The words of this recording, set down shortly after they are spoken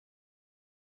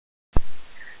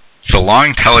The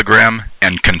Long Telegram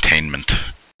and Containment.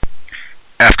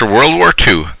 After World War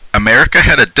II, America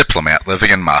had a diplomat living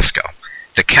in Moscow,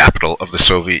 the capital of the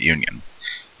Soviet Union.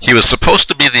 He was supposed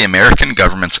to be the American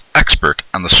government's expert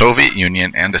on the Soviet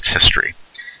Union and its history.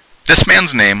 This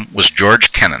man's name was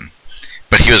George Kennan,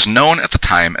 but he was known at the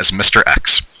time as Mr.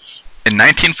 X. In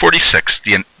 1946,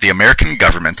 the American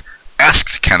government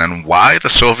asked Kennan why the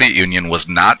Soviet Union was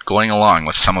not going along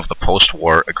with some of the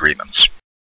post-war agreements.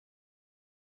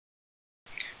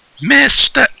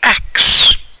 Mr.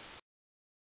 X.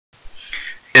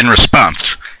 In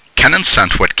response, Kennan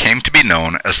sent what came to be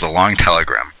known as the Long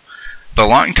Telegram. The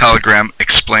Long Telegram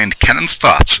explained Kennan's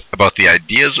thoughts about the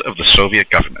ideas of the Soviet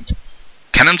government.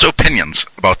 Kennan's opinions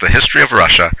about the history of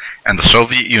Russia and the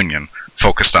Soviet Union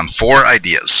focused on 4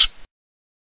 ideas.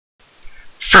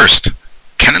 First,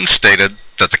 Kennan stated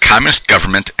that the communist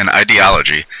government and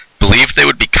ideology believed they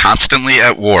would be constantly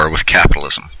at war with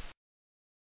capitalism.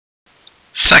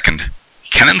 Second,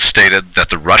 Kennan stated that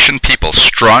the Russian people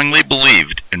strongly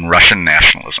believed in Russian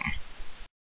nationalism.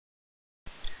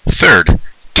 Third,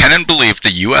 Kennan believed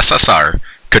the USSR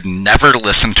could never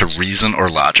listen to reason or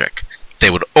logic. They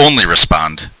would only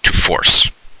respond to force.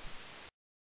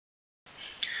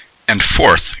 And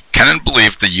fourth, Kennan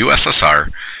believed the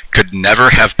USSR could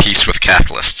never have peace with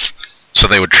capitalists, so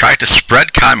they would try to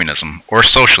spread communism or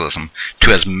socialism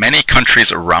to as many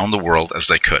countries around the world as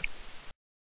they could.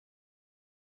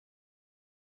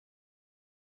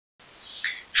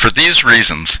 For these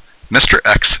reasons, Mr.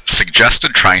 X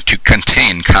suggested trying to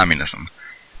contain communism.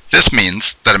 This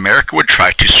means that America would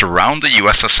try to surround the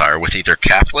USSR with either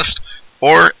capitalist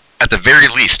or, at the very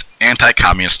least,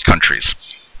 anti-communist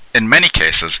countries. In many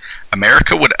cases,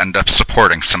 America would end up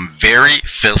supporting some very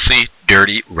filthy,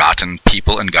 dirty, rotten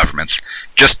people and governments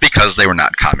just because they were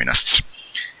not communists.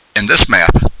 In this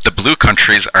map, the blue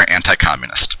countries are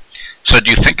anti-communist. So do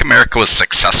you think America was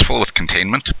successful with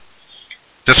containment?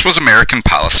 This was American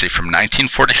policy from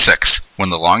 1946, when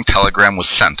the Long Telegram was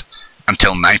sent,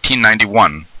 until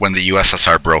 1991, when the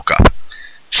USSR broke up.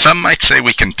 Some might say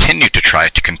we continue to try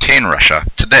to contain Russia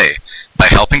today by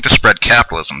helping to spread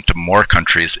capitalism to more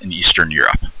countries in Eastern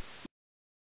Europe.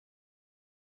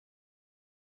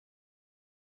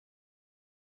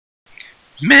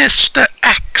 Mr.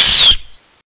 X.